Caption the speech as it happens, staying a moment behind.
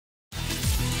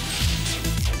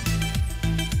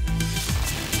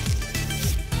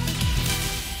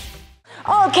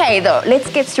Okay, though, let's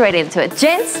get straight into it.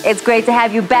 Gents, it's great to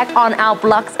have you back on our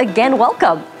blocks again.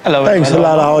 Welcome. Hello. Thanks a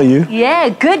lot. How are you? Yeah,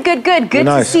 good. Good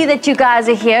to see that you guys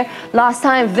are here. Last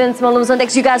time, Vince,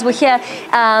 Malumz, you guys were here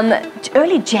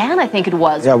early Jan, I think it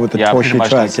was. Yeah, with the Toshi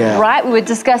track, yeah. Right, we were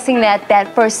discussing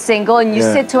that first single, and you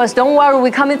said to us, don't worry,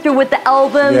 we're coming through with the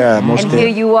album. Yeah, and here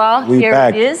you are. Here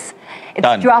back. it is. It's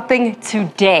Done. dropping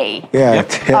today. Yeah.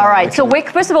 All right, so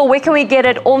first of all, where can we get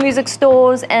it? All music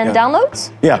stores and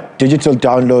downloads? Yeah, digital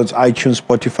downloads, iTunes,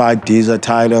 Spotify, Deezer,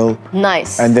 Tidal.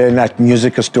 Nice. And then at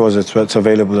music stores, it's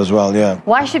available as well, yeah.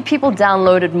 Why should people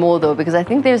download it more, though? Because I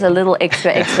think there's a little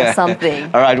extra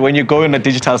something. All right, when you go on the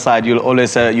digital side, you'll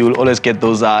always get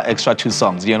those extra 2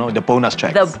 songs, you know, the bonus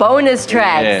tracks. The bonus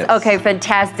tracks. Yes. Okay,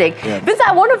 fantastic. Yeah. Vince,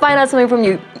 I want to find out something from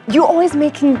you. You're always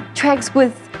making tracks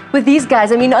with these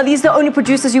guys. I mean, are these the only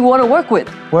producers you want to work with?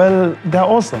 Well, they're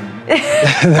awesome. They're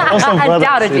awesome brothers,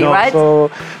 Undoubtedly, you know? right? So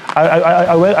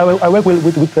I work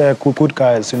with good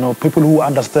guys, you know, people who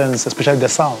understand, especially the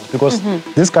sound. Because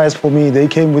these guys, for me, they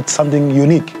came with something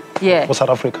unique for South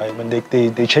Africa. I mean,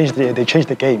 they changed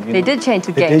the game. They did change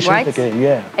the game, they changed right? the game,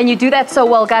 yeah. And you do that so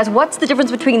well, guys. What's the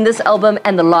difference between this album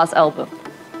and the last album?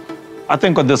 I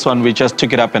think on this one, we just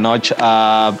took it up a notch.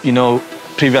 You know,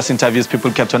 previous interviews, people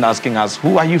kept on asking us,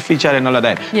 who are you featuring and all of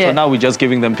that. Yeah. So now we're just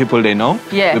giving them people they know.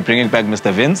 Yeah. We're bringing back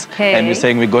Mr. Vince. Hey. And we're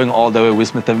saying we're going all the way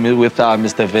with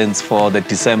Mr. Vince for the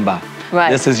December. Right.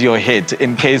 This is your hit.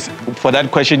 In case, for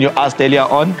that question you asked earlier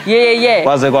on, Yeah.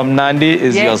 Kwaze Kwamnandi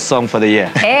is your song for the year.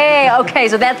 Hey, okay,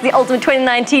 so that's the ultimate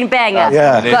 2019 banger.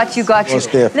 Yeah. Got you.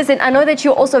 Listen, I know that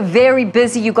you're also very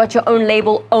busy. You got your own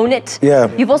label, Own It. Yeah.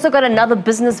 You've also got another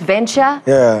business venture.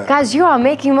 Yeah. Guys, you are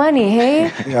making money,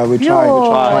 hey? Yeah, we're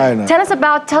trying. Tell us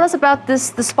about the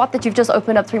spot that you've just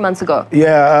opened up 3 months ago.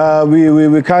 Yeah,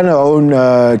 we kind of own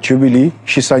Jubilee,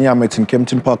 Shisanyama. It's in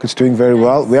Kempton Park. It's doing very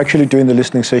well. We're actually doing the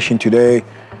listening session today.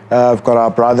 I've got our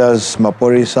brothers,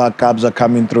 Maporisa, Kabza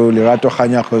coming through, Lirato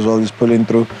Khanyako is always pulling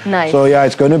through. Nice. So yeah,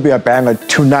 it's going to be a banger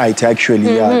tonight,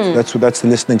 actually. Yeah, that's the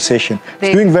listening session.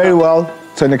 It's doing very well.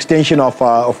 It's an extension of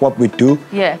what we do.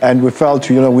 Yeah. And we felt,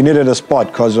 you know, we needed a spot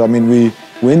because, I mean,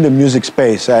 we're in the music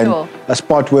space and a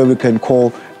spot where we can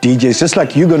call DJs, just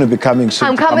like you're going to be coming soon.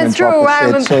 I'm coming through,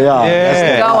 right? So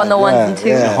yeah, go on the ones and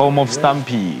twos. The home of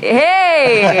Stampy.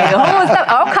 Hey,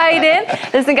 okay then.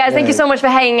 Listen, guys, thank you so much for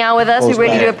hanging out with us. We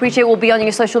really do appreciate it. We'll be on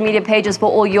your social media pages for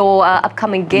all your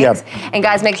upcoming gigs. And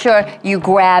guys, make sure you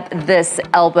grab this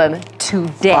album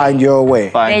today. Find your way.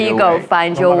 There you go.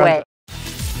 Find your way.